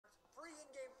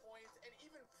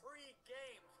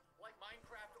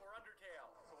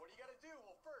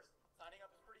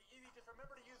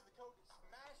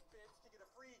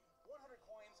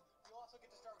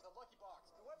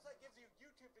you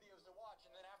YouTube videos to watch,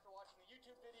 and then after watching the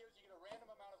YouTube videos, you get a random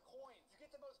amount of coins. You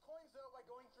get the most coins, though, by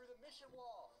going through the mission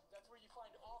wall. That's where you find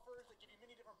offers that give you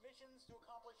many different missions to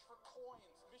accomplish for coins.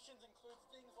 Missions include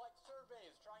things like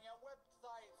surveys, trying out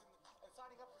websites, and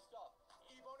signing up for stuff.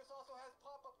 E-bonus also has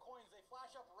pop-up coins. They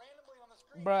flash up randomly on the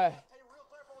screen. Bruh. Pay real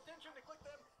careful attention to click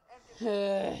them and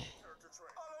get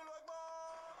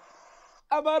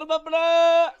I'm out of my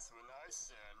blood. That's what I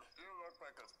said. You look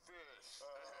like a fish.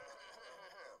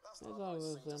 That's not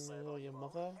what your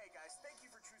mother. Hey guys, thank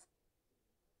you for choosing.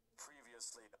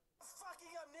 Previously,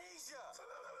 fucking amnesia.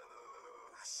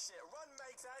 Shit, run,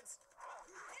 mateheads.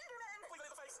 Enderman. Wait,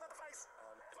 the face, not the face.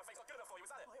 Is my face not good enough for you?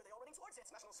 Is that it? Oh, here they are running towards it.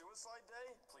 National Suicide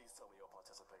Day. Please tell me you're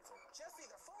participating. Jesse,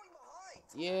 they're falling behind.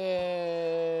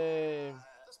 Yeah.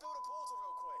 Let's build a portal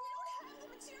real quick. We don't have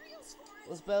the materials for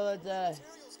it. Let's build it.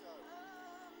 Materials go.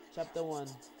 Chapter 1.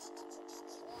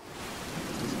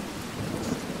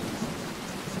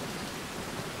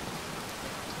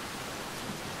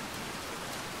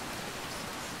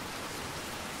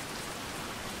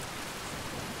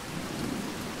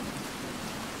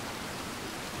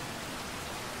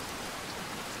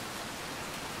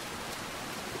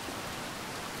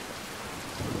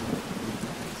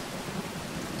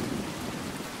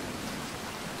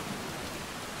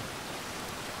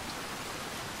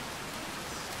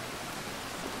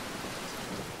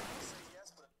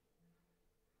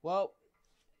 Well,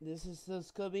 this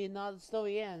could be not the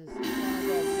story ends.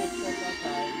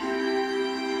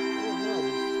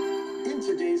 In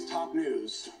today's top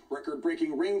news,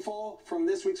 record-breaking rainfall from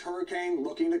this week's hurricane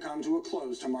looking to come to a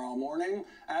close tomorrow morning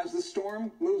as the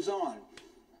storm moves on.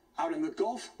 Out in the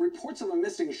Gulf, reports of a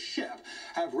missing ship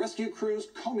have rescue crews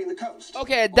combing the coast.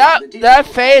 Okay, that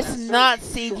face not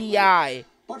CGI.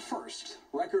 But first,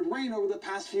 record rain over the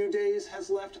past few days has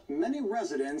left many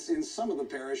residents in some of the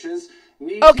parishes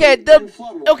Okay,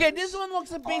 this one looks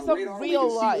based on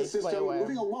real life, by the way.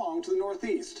 Moving along to the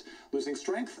northeast, losing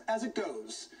strength as it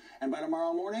goes. And by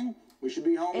tomorrow morning, we should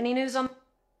be home. Any news on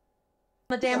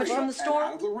the damage from the storm?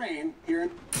 Out of the rain here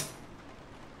in...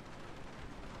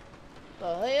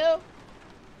 The hell?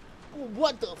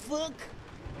 What the fuck?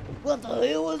 What the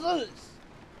hell was this?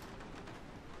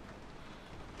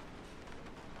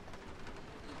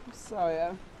 I'm sorry,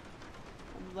 I'm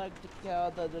like to call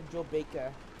the Joe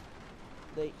Baker.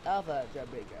 The other Joe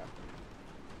Baker.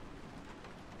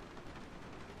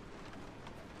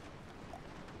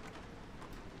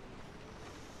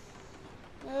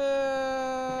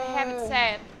 I have it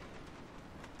set.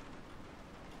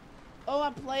 Oh, I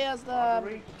play as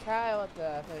the child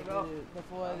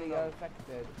before they got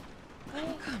affected.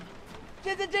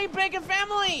 Did the Jay Baker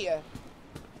family?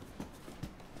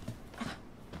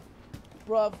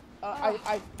 Bruv,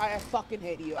 I fucking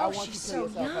hate you. I want you to kill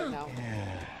yourself right now.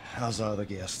 Yeah. How's our other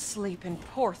guest? Sleeping,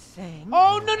 poor thing.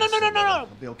 Oh no! I'll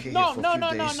be okay here for a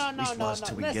few days. At least while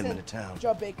till we get Listen, into town.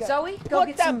 Joe Baker, Zoe, go put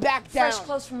get that some back fresh down.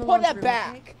 clothes from the Put that laundry room,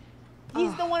 back. okay?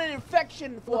 He's the one in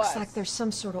infection for Looks us. like there's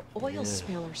some sort of oil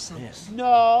spill or something. Yes.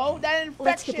 No, that infection.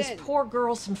 Let's get this poor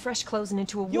girl some fresh clothes and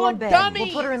into a You're warm bed. dummies.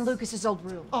 We'll put her in Lucas's old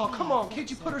room. Oh, come on. Can't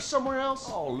you put her somewhere else?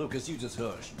 Oh, Lucas, you just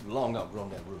hush. You long outgrown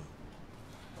that room.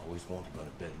 Always wanted to go to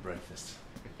bed and breakfast.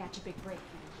 Got your big break.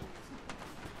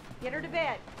 Get her to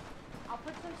bed. I'll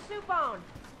put some soup on.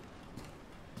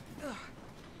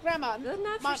 Grandma, Good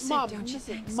night for soup, Mom, don't you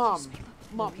listen, think? Mom, Excuse me,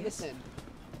 Mom, Lucas. listen.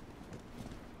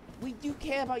 We do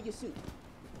care about your soup.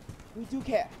 We do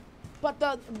care.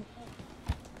 But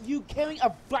you carrying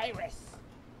a virus.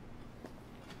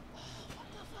 What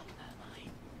the fuck?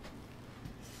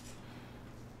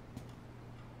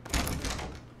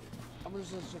 I'm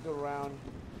just gonna check around.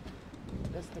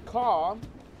 That's the car.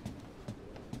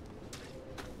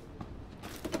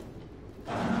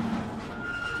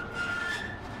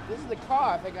 This is the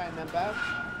car, I think I remember.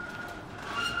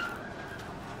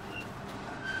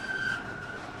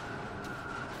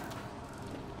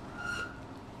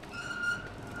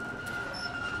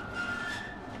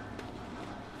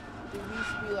 It used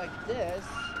to be like this.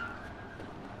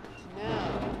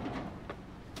 Now.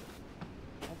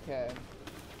 Okay.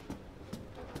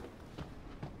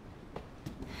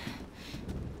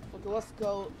 Okay, let's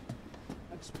go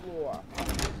explore.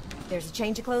 There's a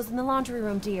change of clothes in the laundry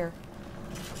room, dear.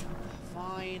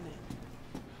 Fine.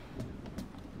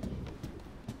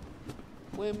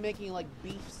 We're making like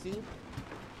beef soup.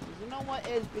 You know what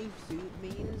is beef soup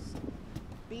means?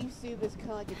 Beef soup is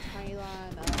kind of like a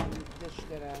Thailand dish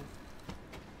dinner.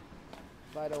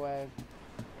 By the way.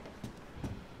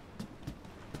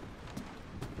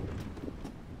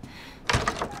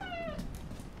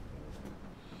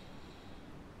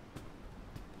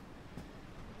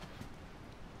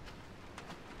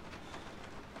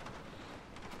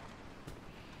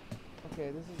 Okay,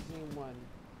 this is scene 1.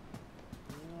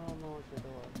 I don't know what they're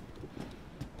doing.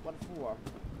 What for?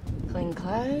 Clean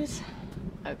clothes?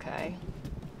 Okay.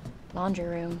 Laundry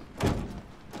room.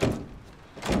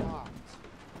 Locked.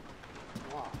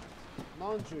 Locked.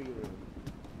 Laundry room.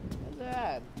 What's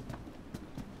that?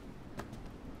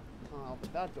 Can't open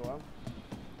that door.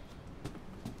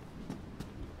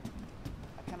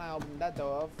 I cannot open that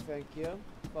door. Thank you.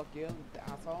 Fuck you,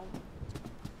 asshole.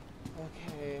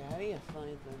 Okay, how do you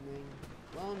find something?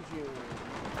 Laundry room.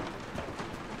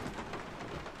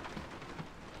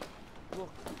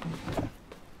 Look.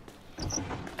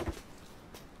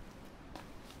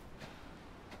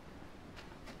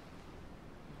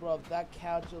 Bro, that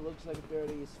couch, it looks like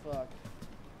dirty as fuck.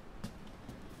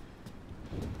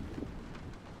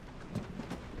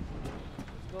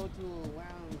 Let's go to a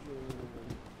lounge room.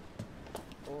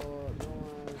 Or, no,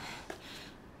 what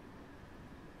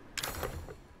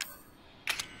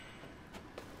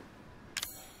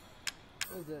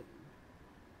is it?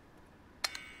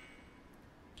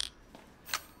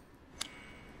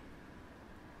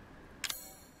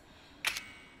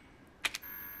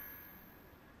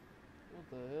 What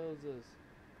the hell is this?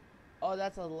 Oh,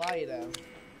 that's a lighter.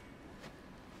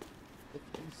 If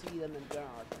you see them in the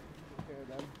dark. Okay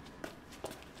then.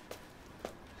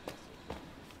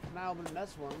 Now open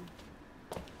this one.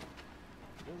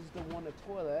 This is the one, the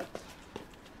toilet.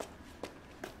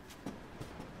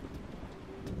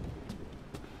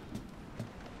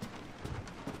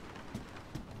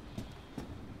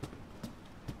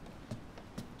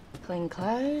 Clean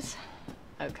clothes?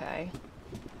 Okay.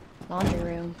 Laundry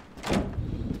room.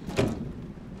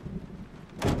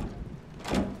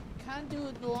 Can't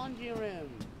do the laundry room.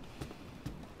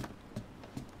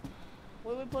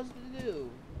 What are we supposed to do?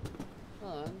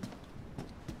 Hold on.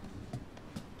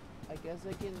 I guess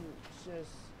I can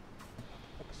just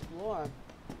explore.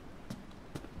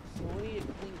 So we need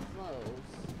to clean clothes.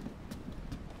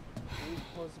 Are we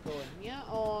supposed to go in here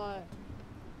or?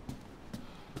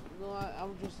 No,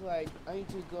 I'm just like, I need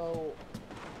to go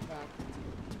back.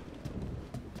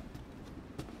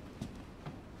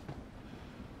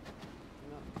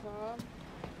 In a car.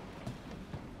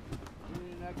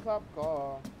 In a cop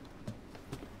car.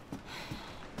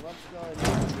 Let's go in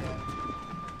here.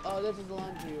 Oh, this is the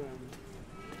laundry room.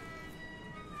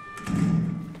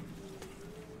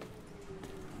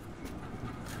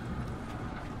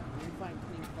 Let me find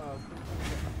clean clothes.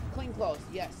 Clean clothes,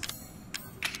 yes.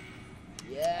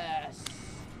 Yes.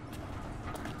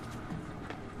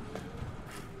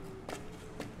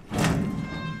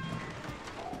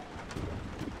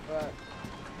 But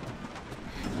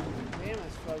damn,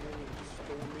 it's fucking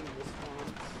stormy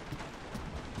response.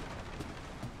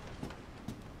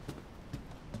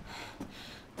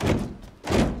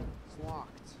 It's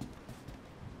locked.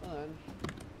 Hold on.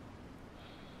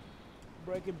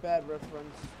 Breaking Bad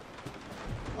reference.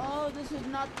 Oh, this is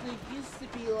not the used to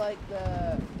be like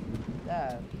the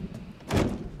that.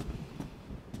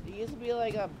 It used to be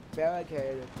like a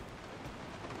barricade.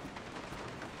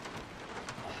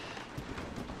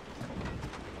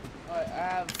 Alright,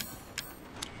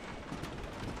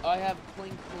 I have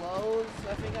clean clothes,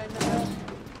 I think I know.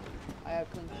 I have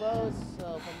clean clothes,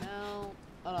 so for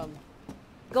now,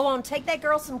 Go on, take that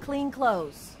girl some clean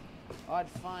clothes. alright,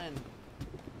 fine.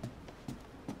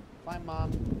 Fine,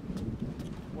 Mom.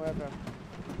 Wherever.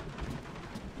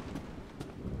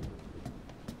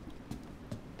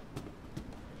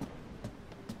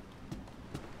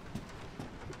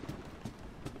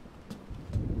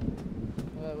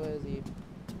 Where is he?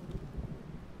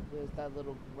 Where's that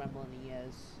little gremlin he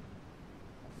is?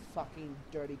 A fucking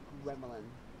dirty gremlin.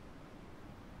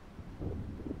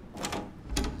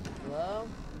 Hello?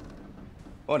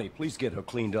 Honey, please get her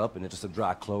cleaned up and into some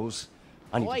dry clothes.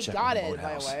 I need to check got on the it, by the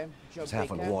boathouse. way. It's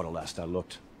half underwater last I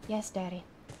looked. Yes, Daddy.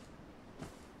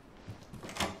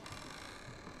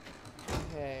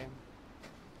 Okay.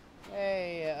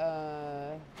 Hey,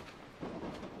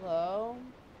 hello?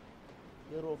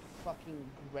 You little fucking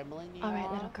gremlin you All right,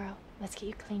 are? little girl. Let's get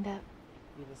you cleaned up.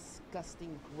 You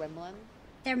disgusting gremlin.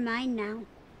 They're mine now.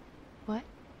 What?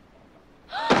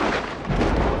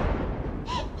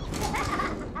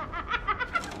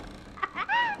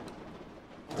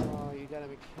 Oh, you gotta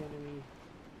be kidding me.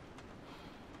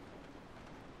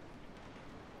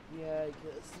 Yeah, I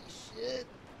guess. Shit.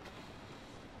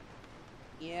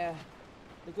 Yeah.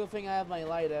 The good thing I have my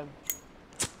lighter.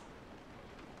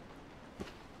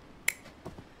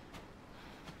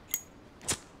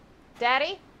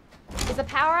 Daddy? Is the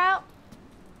power out?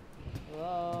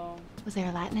 Hello? Was there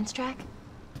a lightning strike?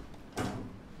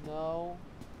 No.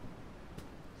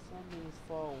 Something's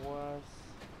far worse.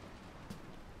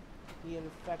 He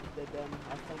infected them.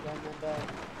 I think I remember.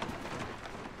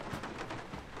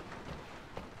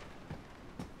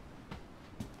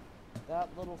 That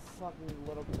little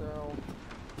girl.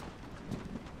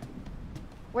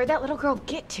 Where'd that little girl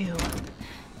get to?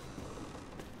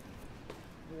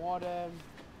 Water.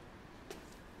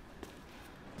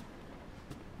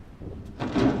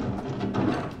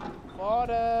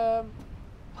 Water.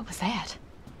 What was that?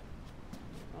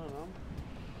 I don't know.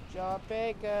 Job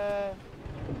Baker.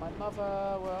 My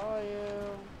mother, where are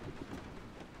you?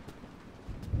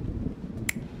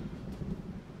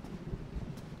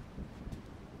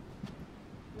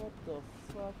 What the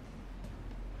fuck?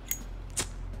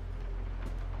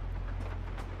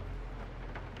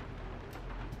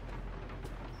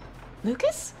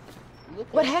 Lucas?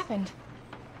 What happened?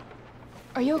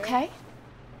 Are you okay?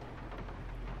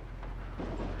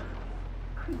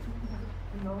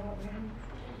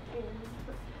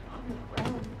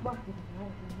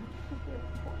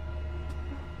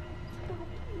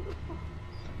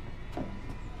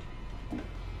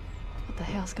 What the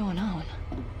hell's going on?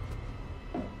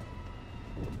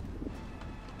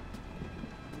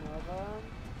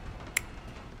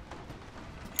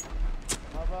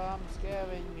 Mother, I'm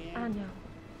scaring me. I know.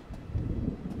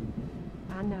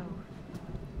 I know.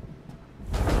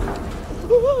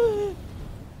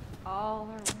 All are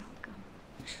welcome.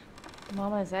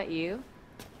 Mama, is that you?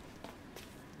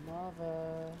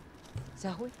 Mother.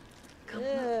 Zoe, come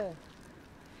Yeah. look.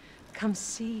 Come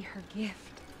see her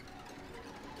gift.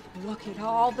 Look at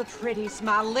all the pretties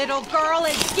my little girl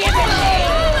is giving me!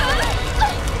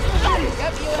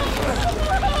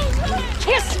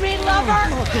 Kiss me, lover!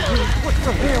 What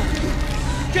the hell?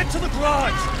 Get to the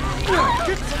garage!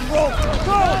 Get some rope!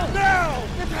 Go now!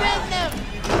 Defend them!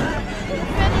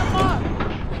 Defend them up!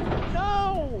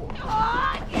 No!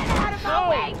 Oh, get out of my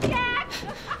way, Jack!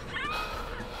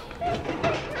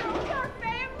 Girls are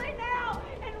family now,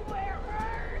 and we're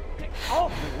hurt! Get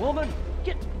off me, woman!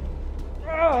 Get...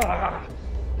 Ah!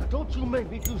 Now don't you make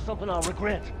me do something I'll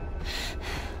regret.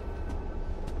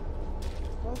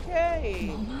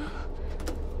 Okay.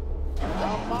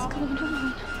 Mama? What's going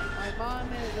on? My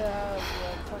mom is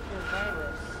fucking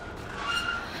virus.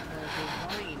 She's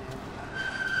brain.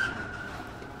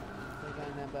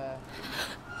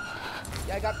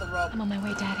 Yeah, I got the rope. I'm on my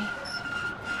way, Daddy.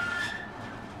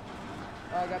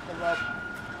 Oh, I got the rope.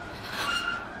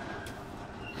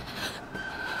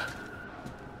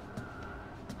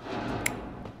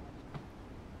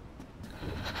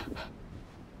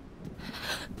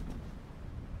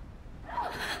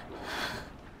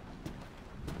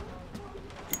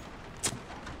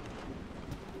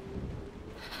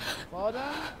 Well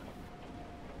done.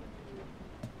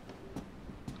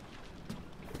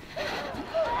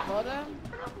 Well done.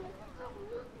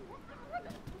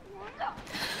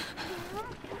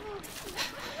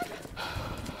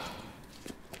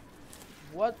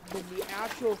 What the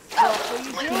actual fuck are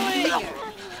you doing?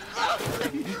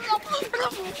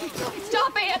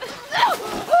 Stop it!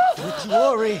 Don't you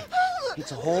worry.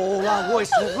 It's a whole lot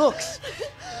worse than it looks.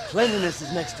 Cleanliness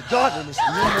is next to godliness,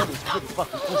 and your mother's pretty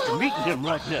fucking close to meeting him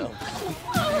right now.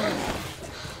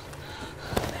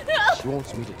 She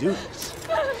wants me to do this.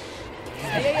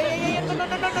 I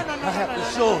have to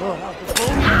show her how to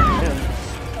bully him.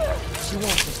 She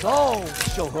wants us all to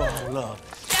show her our love.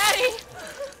 Daddy!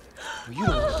 Well, you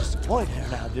don't want to disappoint her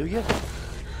now, do you?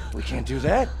 We can't do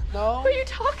that. No. What are you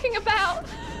talking about?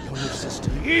 Your new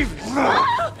sister, Eve.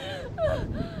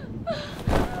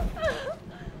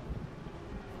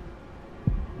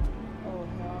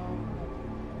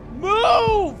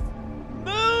 Move!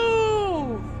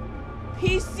 Move!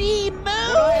 PC, move! When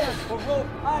I ask for rope,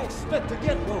 I expect to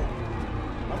get rope.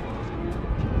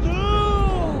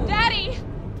 Move! Daddy!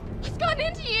 What's gotten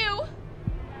into you?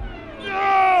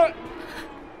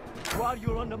 While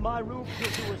you're under my roof, you'll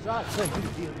do as I say, you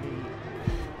hear me?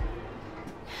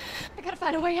 I gotta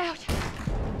find a way out.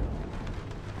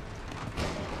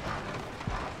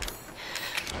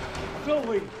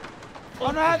 Zoe! I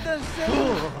don't have to sit.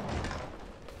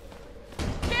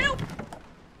 Get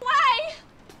away!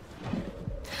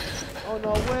 Oh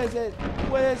no, where is it?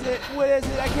 Where is it? Where is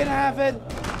it? I can't have it.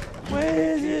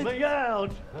 Where is it? Me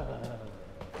out!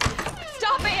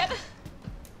 Stop it!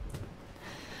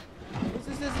 Where's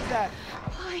the scissors at?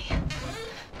 Why?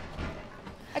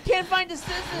 I can't find the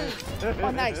scissors.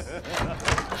 Oh, nice.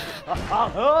 I'll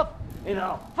huff and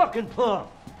I'll fucking puff.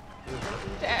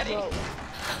 Daddy. No,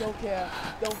 don't care.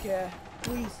 Don't care.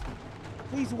 Please.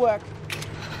 Please work.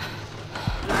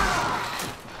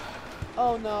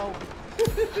 Oh no.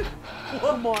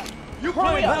 Come on. You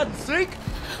Hurry playing up. hide and seek?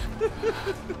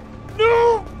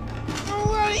 No!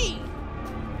 Away!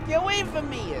 Get away from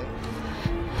me!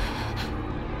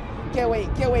 Get away,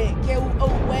 get away, get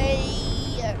away!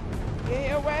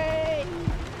 Get away!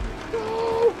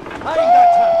 No! I ain't got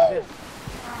time for this.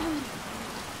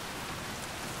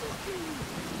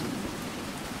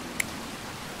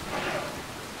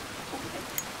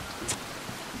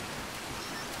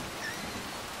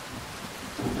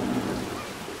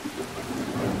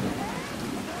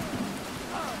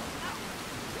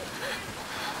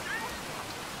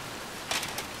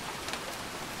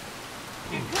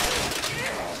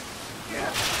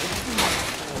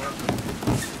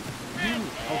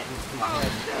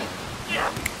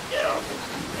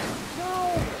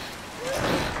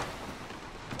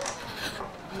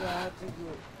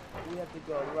 We have to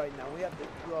go right now. We have to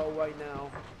go right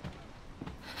now.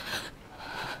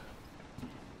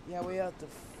 Yeah, we have to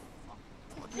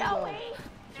Joey!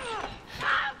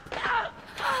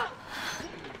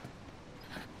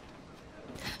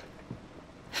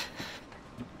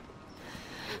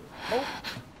 Nope.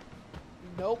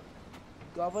 Nope.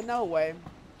 Go another way.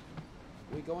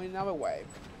 We're going another way.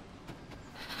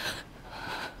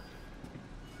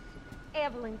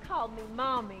 Evelyn called me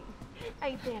Mommy.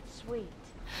 Ain't that sweet?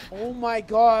 Oh my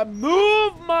God!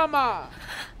 Move, Mama!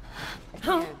 I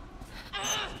can't.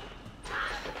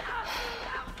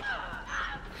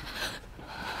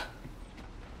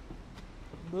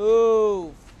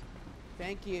 Move.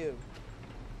 Thank you.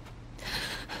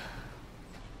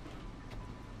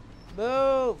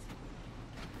 Move.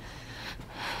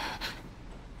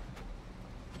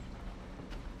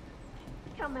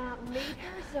 Come out and meet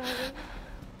her, Zoe.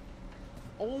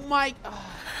 Oh my.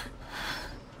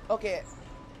 Okay.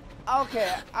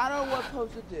 Okay. I don't know what I'm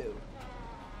supposed to do.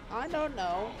 I don't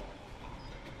know.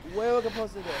 What we're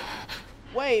supposed to do.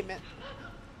 Wait a minute.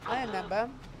 I remember.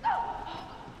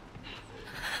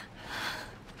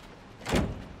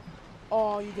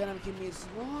 Oh, you're gonna give me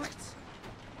locked.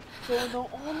 So the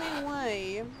only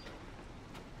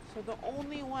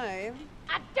way.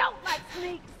 I don't like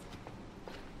sneaks.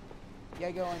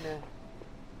 Yeah, go in there.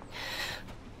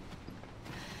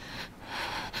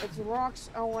 It's rocks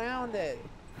around it.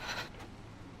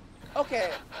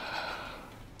 Okay.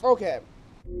 Okay.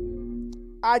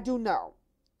 I do know.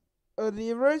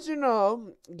 The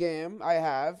original game I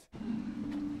have,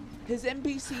 his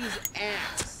NPC's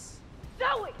ass.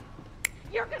 Zoe!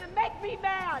 You're gonna make me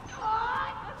mad!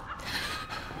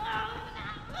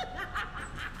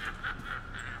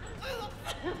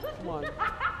 Come on.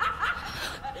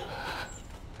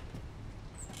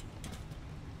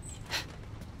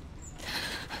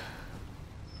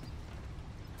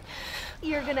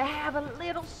 You're gonna have a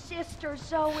little sister,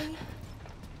 Zoe.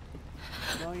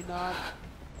 No, you're not.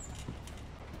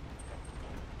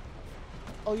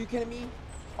 Oh, you kidding me?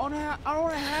 Oh no, I don't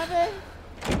wanna have it.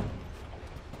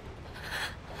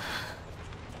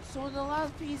 So the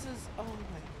last piece is, oh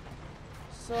my.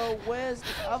 So where's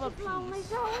the other piece? She's lonely,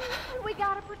 Zoe, and we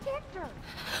gotta protect her.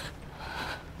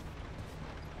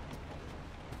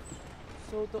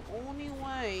 So the only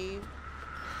way,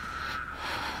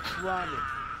 run it.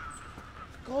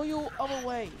 Go your other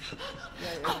way.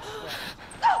 Yeah, it's right.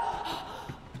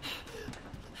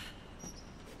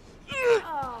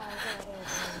 Oh, that Evelyn.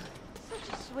 Such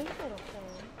a sweet little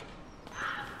thing.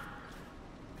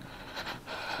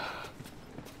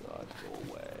 God, go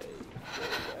away. Go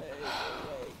away, go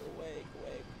away, go away,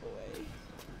 go away,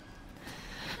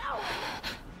 go away.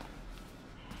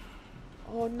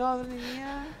 Oh, nothing in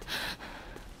here?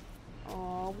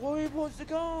 Oh, where are we supposed to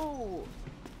go?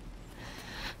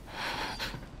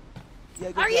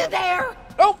 Yeah, Are you there?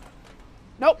 Oh!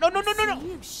 No, no, no, no, no, no!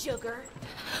 You sugar.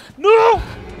 No!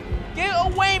 Get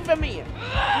away from me!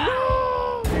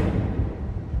 No!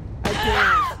 I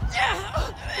can't.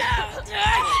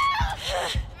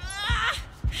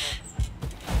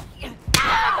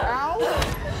 Ow!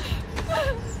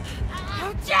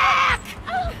 Jack!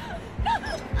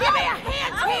 Give me a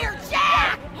hand here,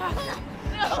 Jack!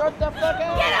 Shut the fuck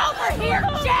up! Get over here,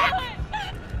 Jack!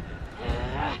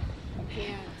 I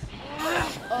can't.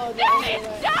 Oh, Daddy,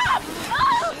 stop!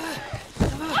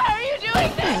 Why are you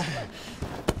doing this?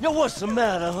 Yo, what's the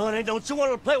matter, honey? Don't you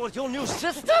want to play with your new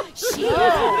sister? She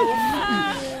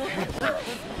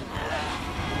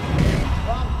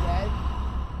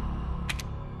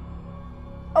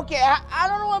Okay, I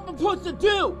don't know what I'm supposed to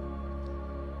do.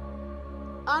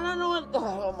 I don't know what.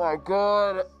 Oh my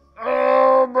god.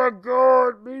 Oh my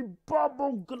god. Me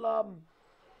bubble glum.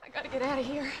 I gotta get out of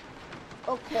here.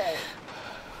 Okay.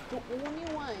 The only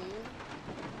way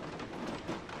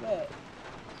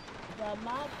that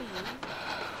might be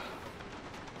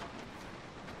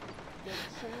the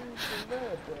change a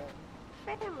little bit.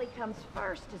 Family comes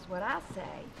first, is what I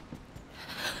say.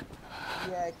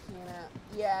 Yeah, I cannot.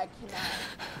 Yeah, I cannot.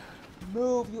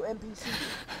 Move, you NPC.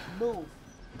 Move.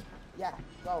 Yeah,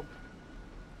 go.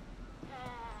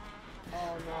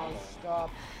 Oh no, stop.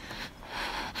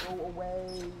 Go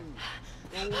away.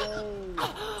 Go away.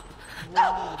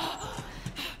 Run.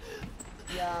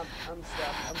 Yeah, I'm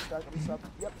stuck.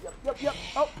 Yep.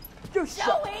 Oh, you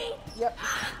shot. Yep.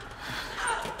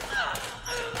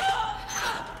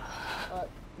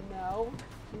 No.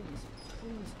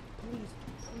 Please.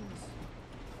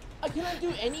 I cannot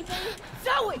do anything?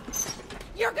 Zoe!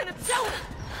 You're gonna Zoe!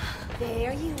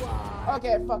 There you are.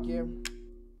 Okay, fuck you.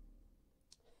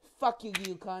 Fuck you,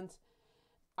 you cunt.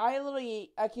 I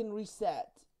can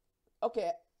reset.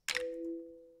 Okay.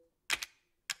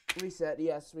 Reset,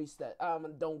 yes, reset.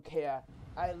 Don't care.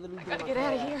 I literally Gotta get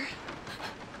out of here.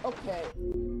 Okay.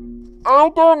 I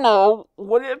don't know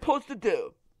what it's supposed to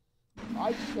do.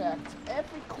 I checked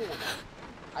every corner.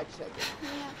 I checked it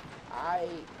here.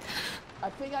 I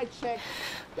think I checked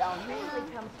down here.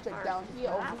 Checked down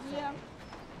here, over here.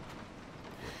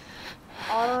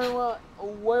 I don't know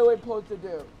what we're supposed to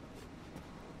do.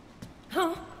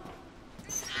 Huh?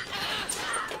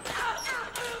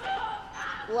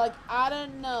 Like, I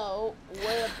don't know what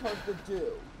we're supposed to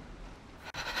do.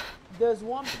 There's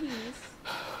one piece.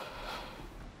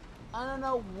 I don't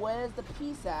know where's the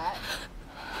piece at.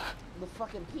 The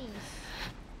fucking piece.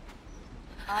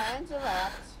 I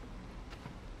interact.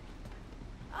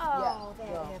 Oh, yeah,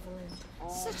 that go. Evelyn. Oh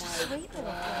Such a sweet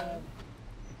little thing.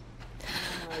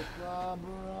 Oh my god,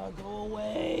 bro, go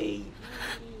away.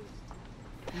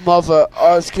 Mother,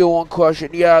 ask you one question.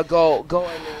 Yeah, go in there.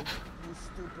 You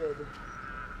stupid.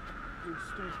 You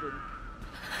stupid.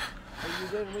 And you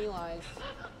didn't realize.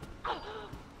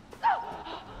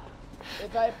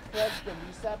 If I press the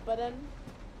reset button,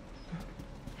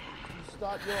 you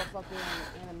start your fucking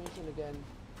animation again.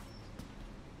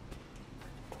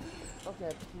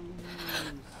 Okay,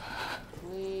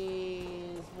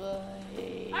 please.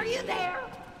 Are you there?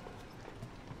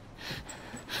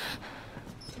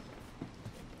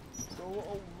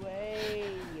 Go away.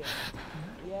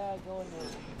 Yeah, go in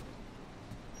there.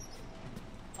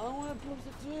 I don't want to push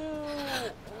the two.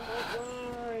 Oh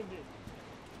my god.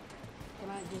 Can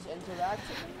I just interact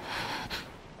with it?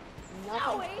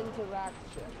 Nothing's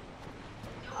interaction.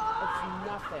 It's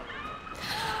nothing.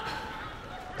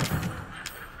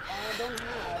 I don't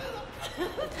have. It's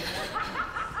one piece.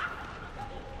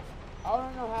 I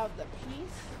don't know how the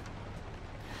piece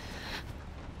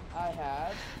I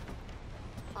have.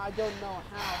 I don't know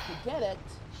how to get it.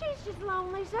 She's just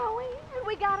lonely, Zoe, and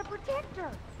we gotta protect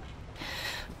her.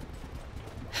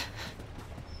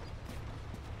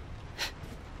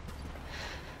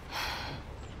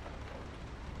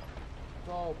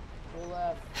 Go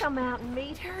left. Come out and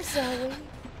meet her, Zoe.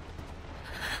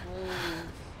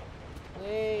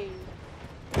 Please.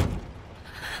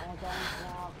 Oh, that was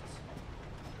locked.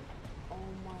 Oh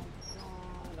my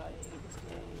god, I hate this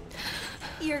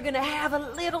game. You're gonna have a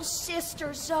little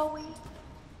sister, Zoe.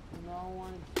 No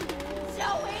one cares.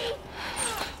 Zoe!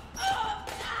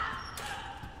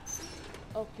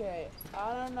 Okay,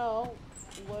 I don't know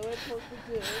what we're supposed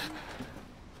to do.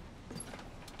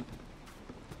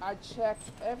 I checked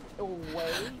every. Oh,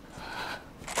 wait.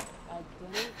 I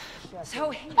didn't check.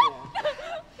 Zoe!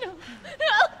 No.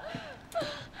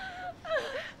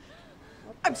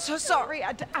 I'm so sorry.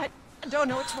 I don't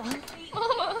know what's wrong.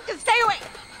 Mama! Stay away!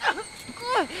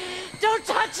 Don't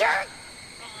touch her!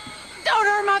 Don't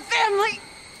hurt my family!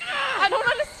 I don't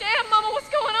understand, Mama. What's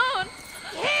going on?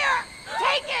 Here!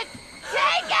 Take it!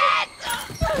 Take it!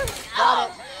 Got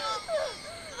it.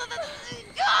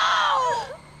 Go!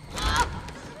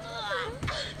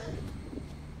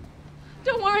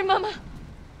 Don't worry, Mama.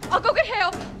 I'll go get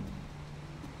help.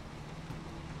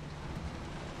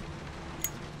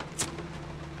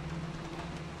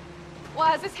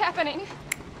 Why is this happening?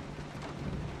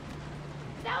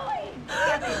 Zoe!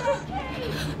 Give it the key!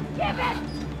 Give it!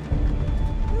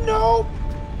 No!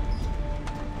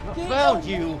 I found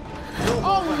you.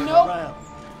 Oh, no!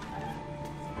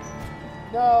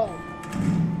 No.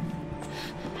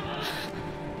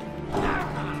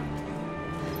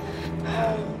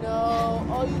 Oh, no.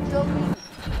 Oh, you joking?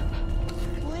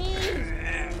 Please.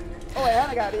 Oh, wait,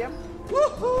 I got him.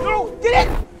 No! Get in!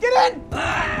 Get in!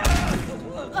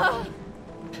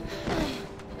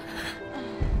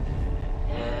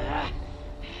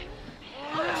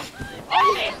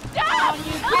 Stop! Are you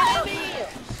kidding me?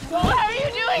 Why are you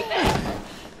doing this?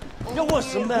 Yo, what's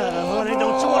the matter, honey?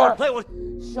 Don't you want to play with...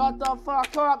 Shut the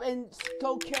fuck up and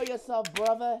go kill yourself,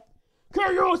 brother.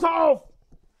 Kill yourself!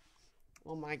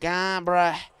 Oh my god,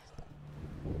 bruh.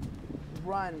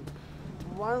 Run.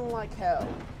 Run like hell.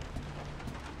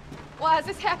 Why is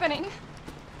this happening?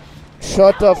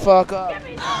 Shut the fuck up.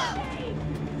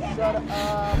 Shut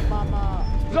up, mama.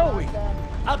 Zoe,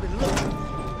 I've been looking.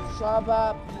 Shut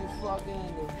up, you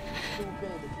fucking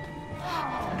stupid.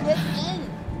 Get in.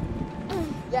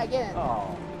 Yeah, get in.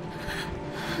 Oh,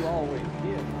 you always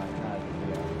give my God.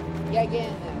 Yeah, get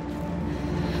in there.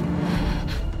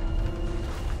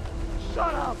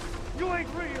 Shut up! You ain't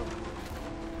real!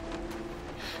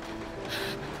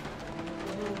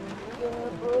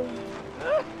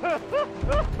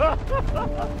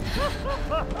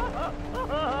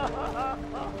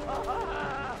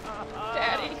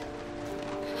 Daddy.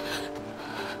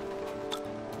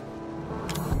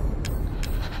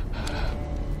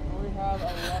 We have a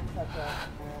rock pepper.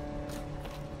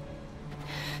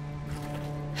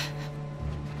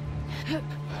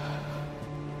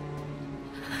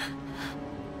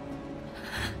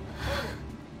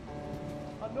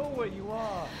 I know where you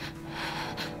are.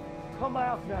 Come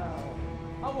out now.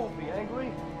 I won't be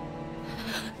angry.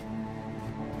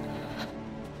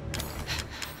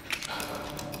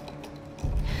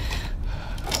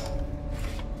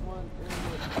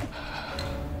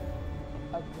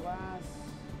 A glass.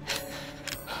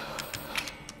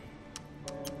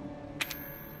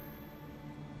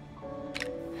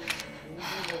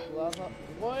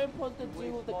 What are you supposed to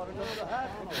do with the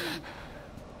panel?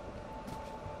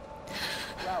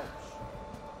 Ouch.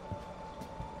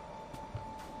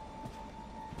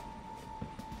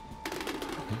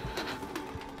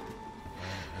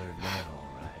 Heard that all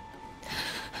right.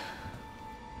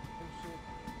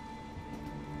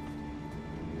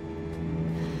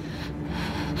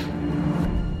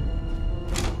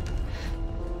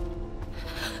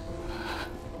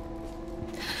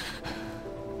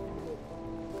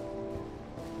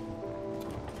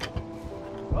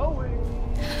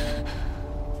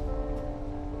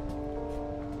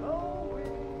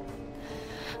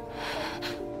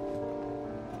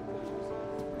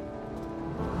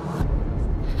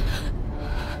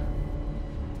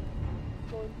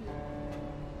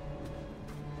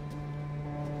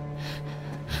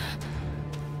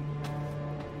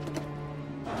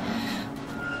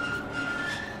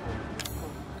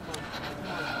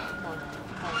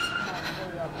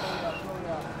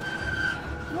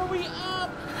 Hurry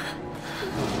up!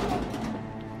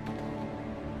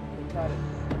 Got it.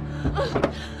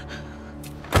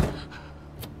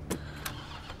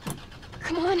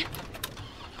 Come on.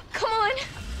 Come on.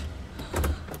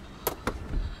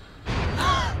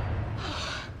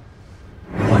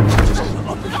 What? Just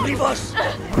up and leave us?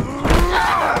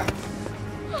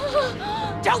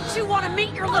 Don't you want to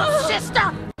meet your little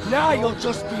sister? Now you'll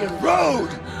just be in road!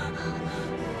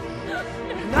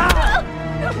 Now!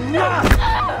 Now!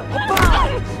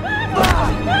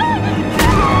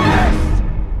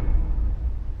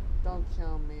 Don't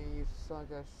kill me, you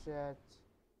suck of shit.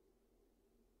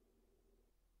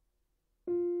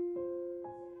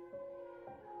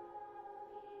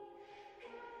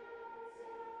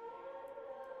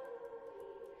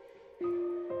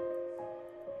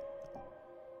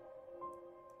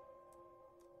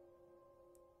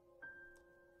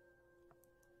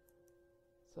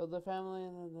 So the family.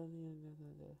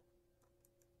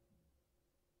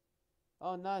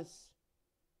 Oh, nice.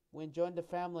 We joined the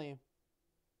family.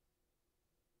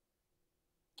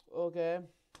 Okay.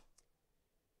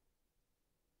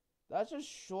 That's a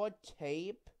short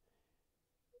tape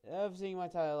I've seen my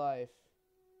entire life.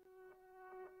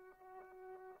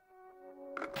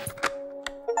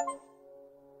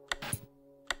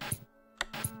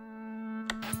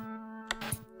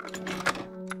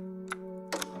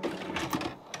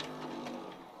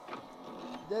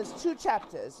 There's 2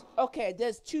 chapters. Okay,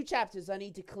 there's 2 chapters I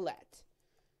need to collect.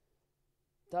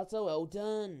 That's so well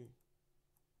done.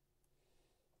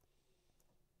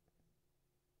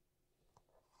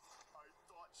 I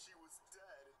thought she was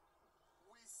dead.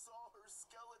 We saw her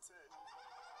skeleton.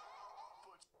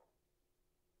 But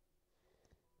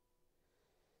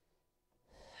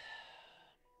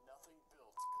nothing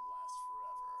built can last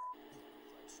forever.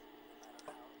 But no matter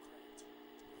how great,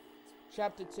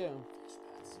 Chapter 2.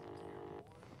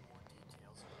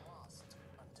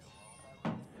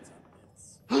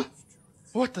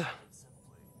 What the?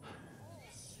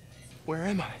 Where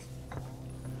am I?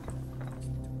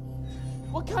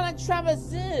 What kind of trap is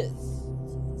this?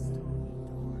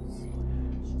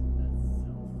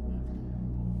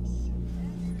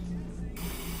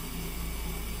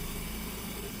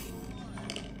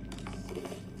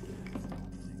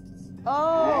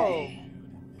 Oh!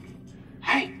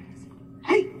 Hey!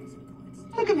 Hey!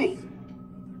 Look at me!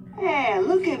 Yeah,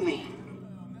 look at me!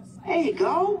 There you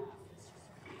go!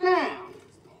 Now,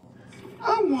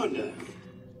 I wonder,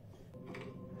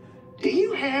 do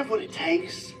you have what it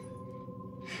takes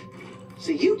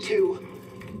So you two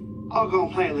are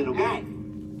gonna play a little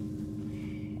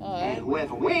game. And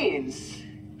whoever wins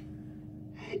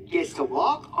gets to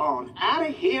walk on out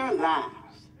of here alive.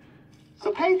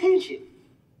 So pay attention.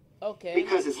 Okay.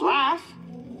 Because it's life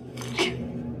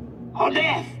or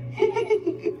death.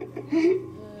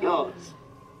 Yours.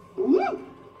 Woo!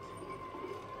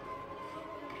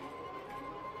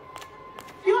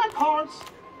 You like cards?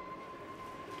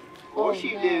 Of course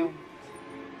you do.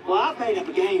 Well, I made up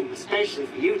a game especially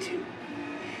for you two.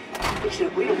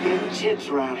 Except we don't get the chips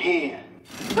around here.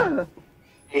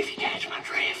 If you catch my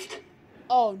drift.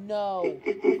 Oh no.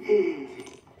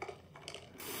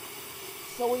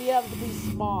 So we have to be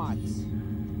smart.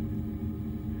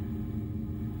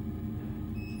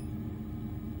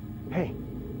 Hey,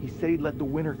 he said he'd let the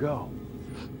winner go.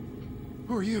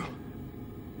 Who are you?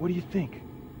 What do you think?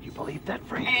 Do you believe that,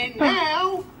 Frank? And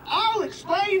now, I'll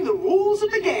explain the rules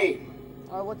of the game.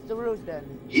 What's the rules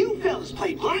then? You fellas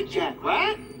play blackjack,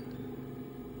 right?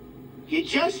 You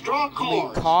just draw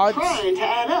cards, trying to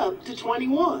add up to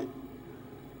 21.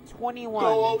 21.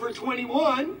 Go over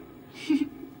 21,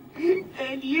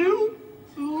 and you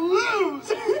lose.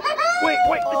 Wait,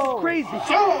 this is crazy.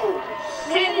 So,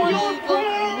 sit your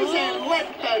prayers and let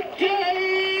the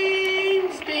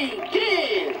games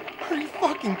begin. Are you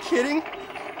fucking kidding?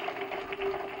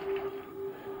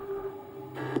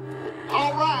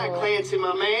 All right, Clancy,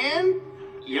 my man.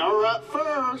 You're up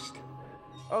first.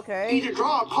 Okay. Either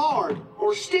draw a card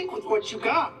or stick with what you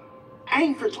got.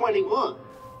 Aim for 21.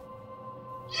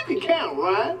 You can count,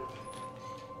 right?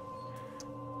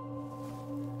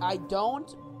 I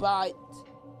don't, but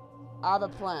I have a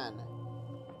plan.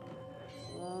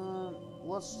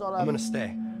 Let's start I'm gonna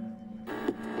stay.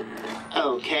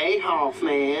 Okay,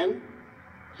 Hoffman.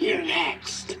 You're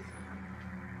next.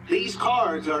 These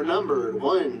cards are numbered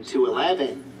 1 to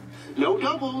 11. No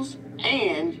doubles,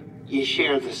 and you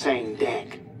share the same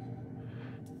deck.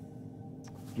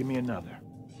 Give me another.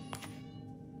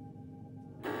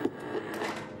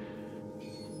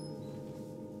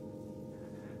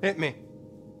 Hit me.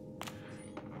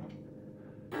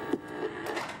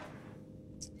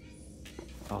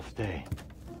 I'll stay.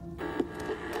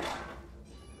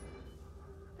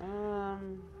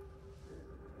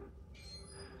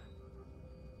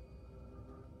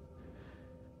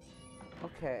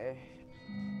 Okay.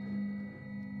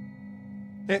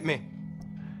 Hit me.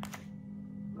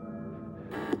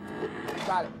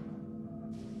 Got it.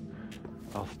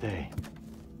 I'll stay.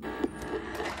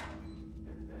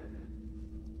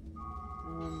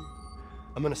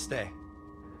 I'm gonna stay.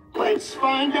 Let's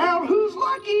find out who's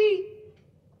lucky.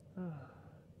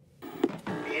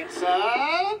 It's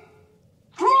a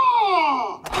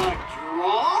draw. A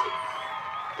draw?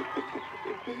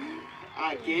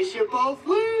 I guess you both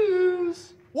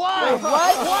lose. Why? Wait,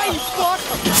 what? Why, you fuck?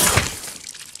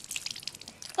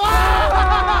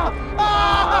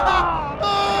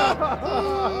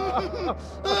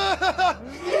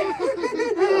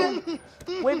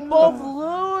 We both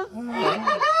lose?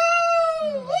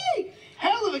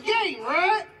 Hell of a game,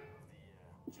 right?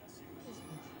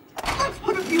 Let's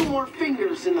put a few more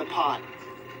fingers in the pot.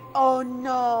 Oh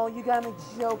no, you got me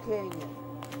joking.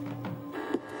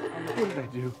 What did I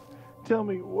do? Tell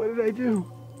me, what did I do?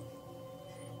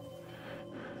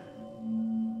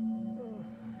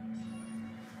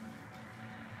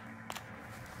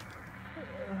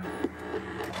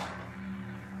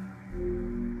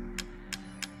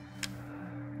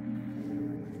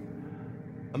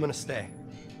 I'm gonna stay.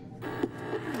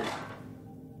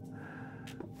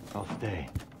 I'll stay.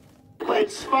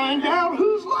 Let's find out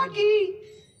who's lucky.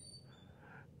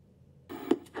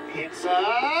 It's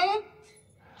a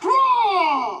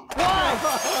draw.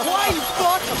 Why, you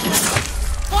fuck?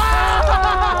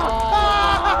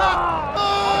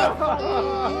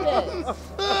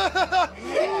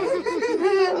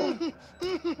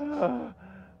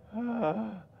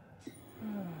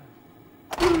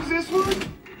 Lose this one,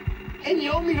 and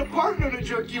you'll need a partner to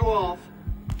jerk you off.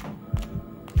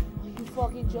 Are you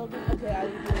fucking joking? Okay, I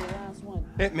didn't do the last one.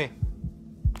 Hit me.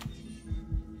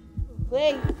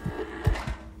 Wait.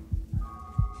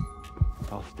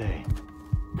 I'll stay.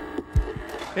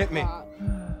 Hit me.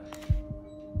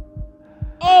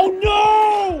 Oh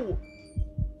no!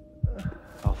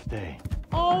 I'll stay.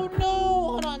 Oh no!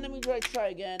 Hold on, let me try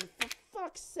again. For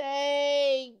fuck's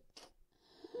sake!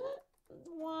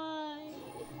 Why?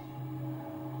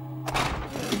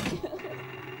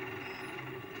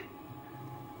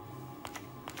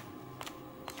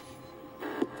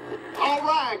 All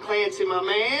right, Clancy, my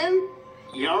man.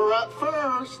 You're up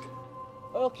first.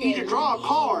 Okay. Either draw a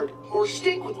card or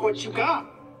stick with what you got.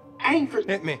 Aim for...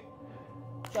 Hit me.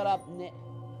 Shut up, Nick.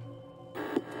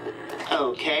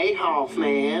 Okay,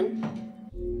 Hoffman.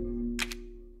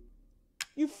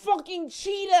 You fucking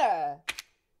cheater!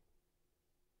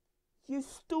 You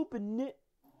stupid nit.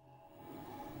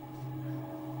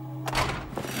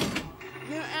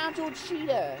 You're an actual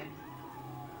cheater.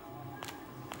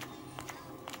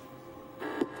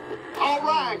 All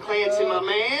right, Clancy, my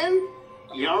man.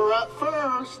 You're up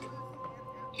first.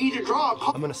 Either draw a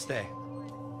card. I'm gonna stay.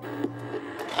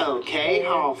 Okay,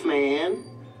 Hoffman.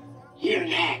 You're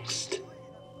next.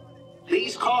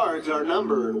 These cards are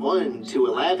numbered 1 to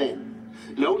 11.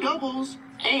 No doubles,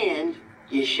 and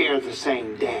you share the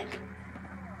same deck.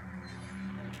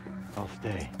 I'll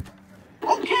stay.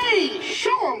 Okay,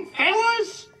 show 'em,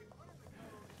 fellas.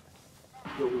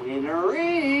 The winner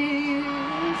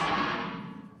is...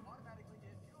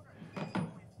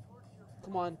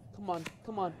 Come on, come on,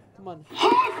 come on, come on.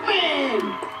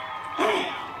 Hoffman!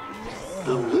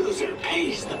 The loser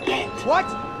pays the bet. What?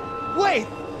 Wait!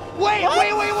 Wait, What?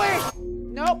 wait!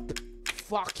 Nope.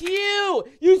 Fuck you!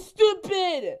 You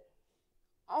stupid!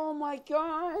 Oh my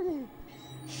god.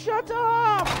 Shut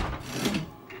up!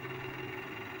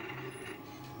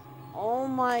 Oh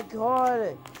my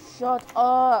god. Shut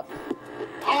up.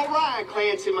 All right,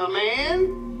 Clancy, my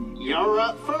man. You're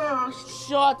up first.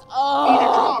 Shut Either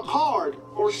draw up! a card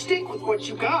or stick with what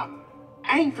you got.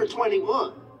 Aim for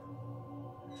 21.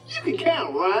 You can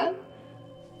count, right?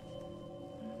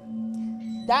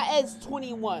 That is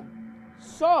 21.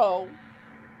 So...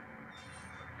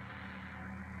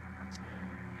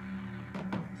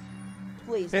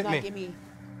 Please, Hit not me.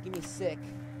 give me sick.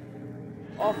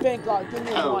 Oh, thank God, give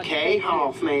me one. Okay, Thank you.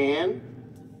 Hoffman.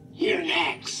 You're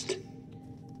next.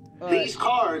 Alright. These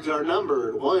cards are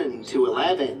numbered 1 to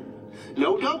 11.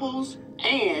 No doubles,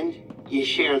 and you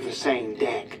share the same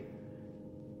deck.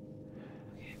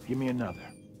 Give me another.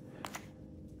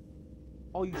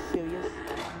 Oh, you serious?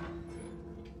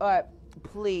 Alright,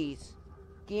 please.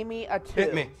 Give me a 2.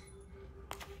 Hit me.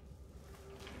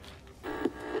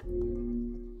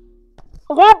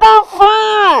 What the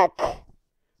fuck?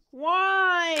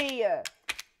 Why?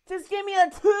 Just give me a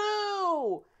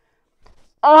 2!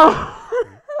 Oh.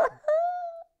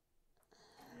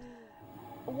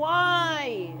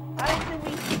 Why? I didn't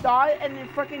think we start and then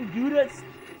fucking do this.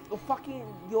 Fucking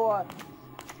your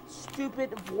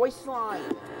stupid voice line.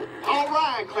 All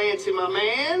right, Clancy, my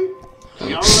man.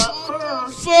 You're up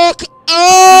first. Fuck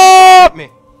up! Hit me.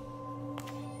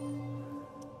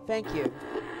 Thank you.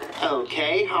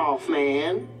 Okay,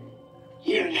 Hoffman.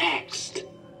 You're next.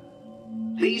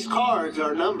 These cards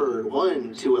are numbered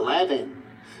 1 to 11.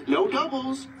 No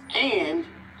doubles, and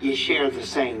you share the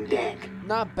same deck.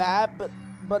 Not bad,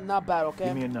 but not bad, okay?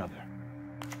 Give me another.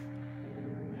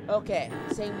 Okay,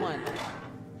 same one.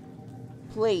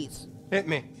 Please. Hit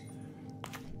me.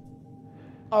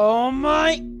 Oh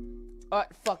my...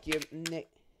 fuck you, Nick.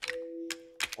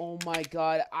 Oh my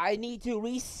god, I need to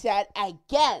reset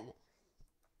again.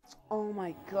 Oh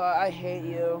my god, I hate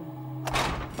you.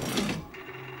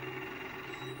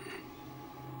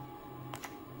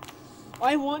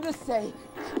 I want to say...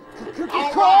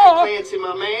 All right, Clancy,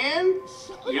 my man.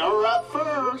 You're up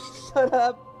first. Shut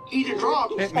up. Either draw.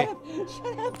 Hit me.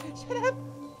 Shut up. Shut up.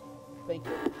 Thank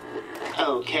you.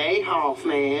 Okay,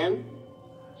 Hoffman.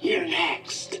 You're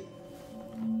next.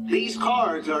 These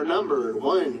cards are numbered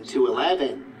 1 to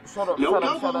 11. Shut up, No shut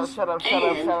up, doubles, shut up,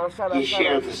 and you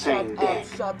share the same deck.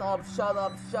 Shut up, shut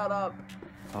up, shut up.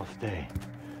 I'll stay.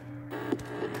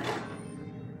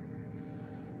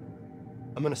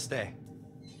 I'm gonna stay.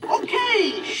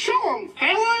 Okay, show 'em,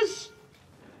 fellas.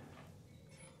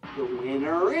 The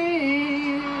winner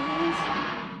is...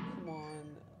 Come on.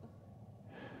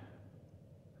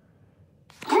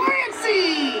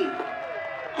 Clancy!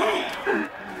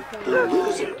 The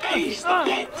loser pays the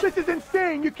bet. This is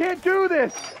insane! You can't do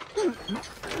this!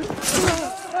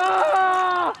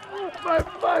 My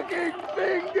fucking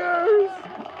fingers!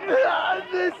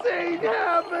 This ain't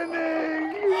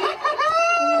happening!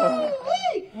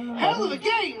 Hey, hell of a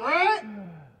game, right?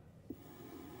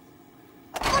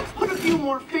 Let's put a few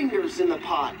more fingers in the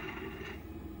pot.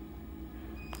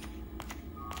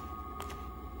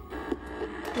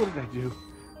 What did I do?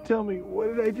 Tell me,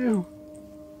 what did I do?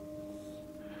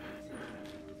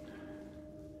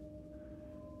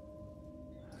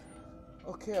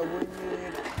 Okay, we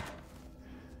need...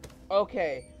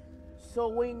 Okay, so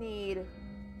we need...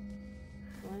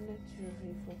 1, 2,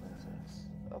 3, 4, 5,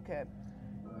 6. Okay.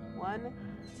 1,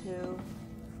 2,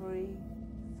 3,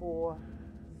 4,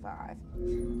 5. Okay, we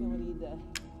need that.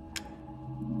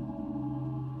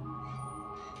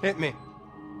 Hit me.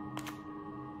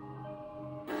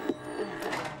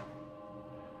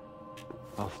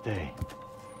 I'll stay.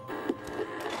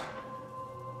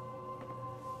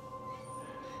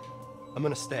 I'm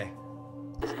gonna stay.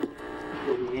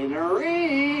 Winner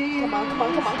is... Come on, come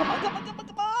on, come on, come on, come on, come on,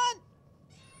 come on!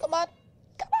 Come on,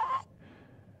 come on!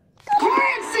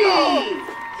 Clancy!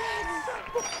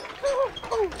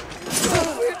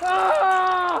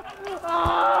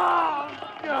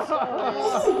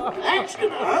 That's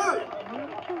gonna hurt!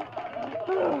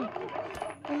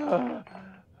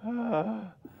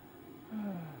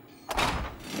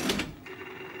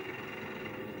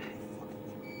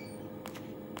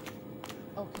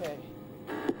 Okay.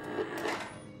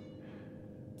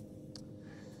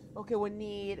 Okay, we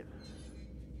need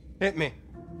Hit me.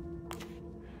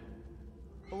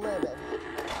 11.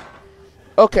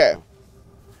 Okay.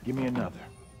 Give me another.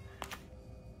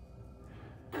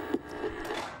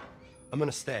 I'm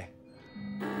gonna stay.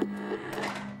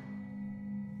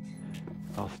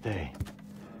 I'll stay.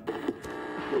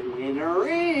 Winner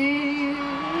is...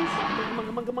 Come on,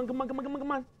 come on, come on, come on, come on, come on,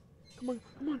 come on. Come on,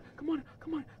 come on, come on,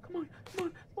 come on, come on, come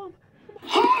on, come on.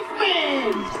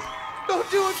 Hoffman! Don't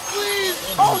do it,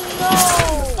 please! Oh no!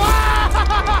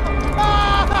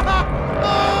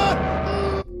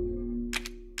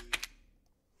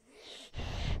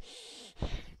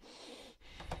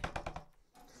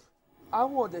 I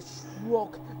want to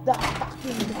stroke that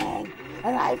fucking man,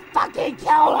 and I fucking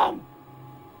kill him!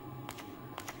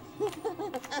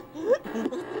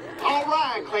 All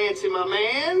right, Clancy, my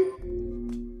man.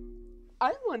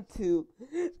 I want to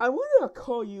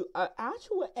call you an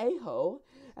actual a-hole,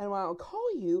 and when I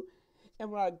call you,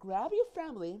 and when I grab your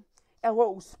family, and when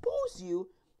I expose you,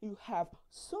 you have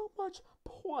so much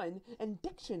porn and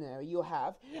dictionary you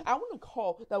have. I want to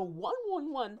call the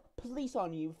 111 police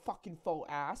on you, fucking full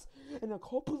ass, and I'll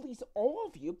call police all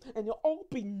of you, and you'll all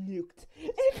be nuked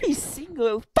every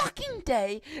single fucking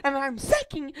day, and I'm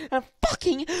fucking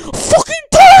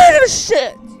tired of this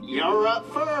shit! You're up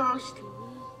first.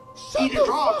 Shut Either the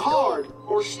draw a fuck card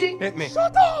up. or stick. Hit me.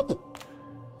 Shut up!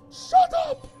 Shut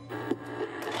up!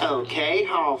 Okay,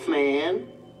 Hoffman.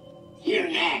 You're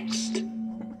next.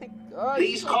 God,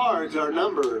 These cards are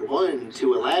numbered 1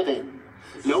 to 11.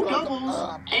 No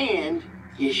doubles, and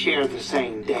you share the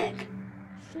same deck.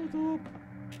 shut up.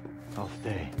 I'll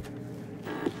stay.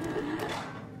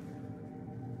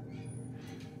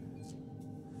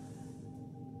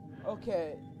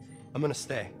 Okay. I'm gonna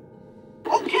stay.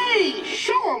 Okay,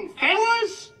 show 'em,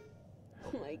 fellas.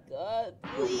 Oh my god.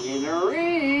 The winner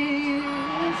is...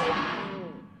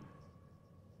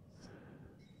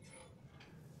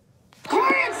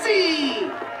 Clancy!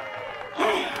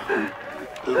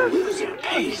 The loser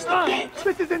pays the bet.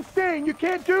 This is insane! You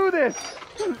can't do this!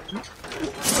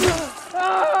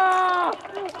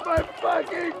 My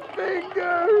fucking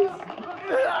fingers!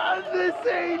 This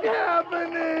ain't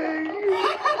happening!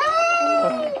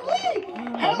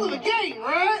 Hell of a game,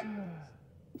 right?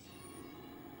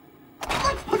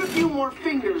 Let's put a few more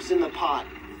fingers in the pot.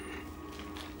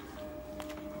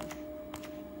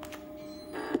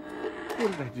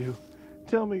 What did I do?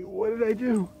 Tell me, what did I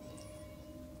do?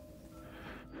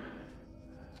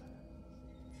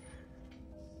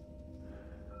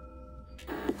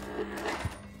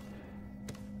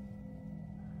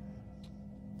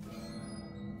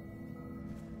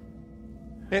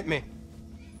 Hit me.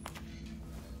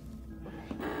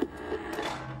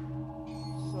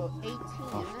 So 18.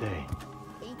 I'll stay.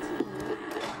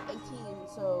 18,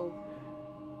 so...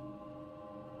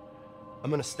 I'm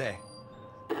gonna stay.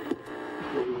 The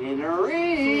winner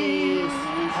Please, is...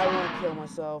 I want to kill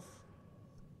myself.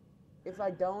 If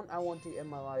I don't, I want to end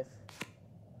my life.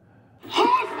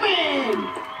 Hoffman!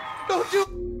 Don't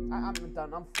do... I'm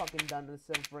done. I'm fucking done with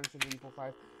 7 for instance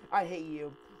 345. I hate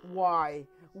you. Why?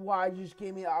 Why you just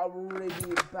gave me a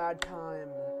really bad time?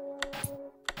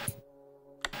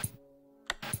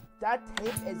 That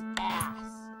tape is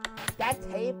ass. That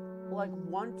tape, like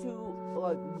 1, 2,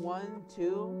 like 1,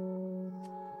 2.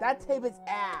 That tape is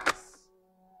ass.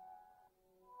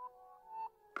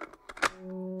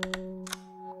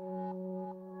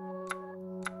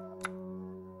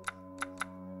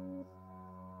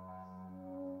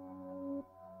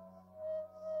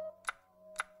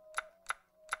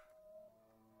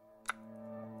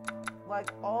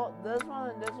 Like all this one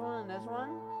and this one and this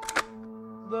one,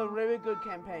 they're really good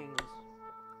campaigns.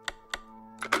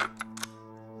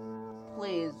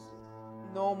 Please,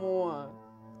 no more.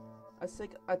 I'm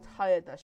tired of that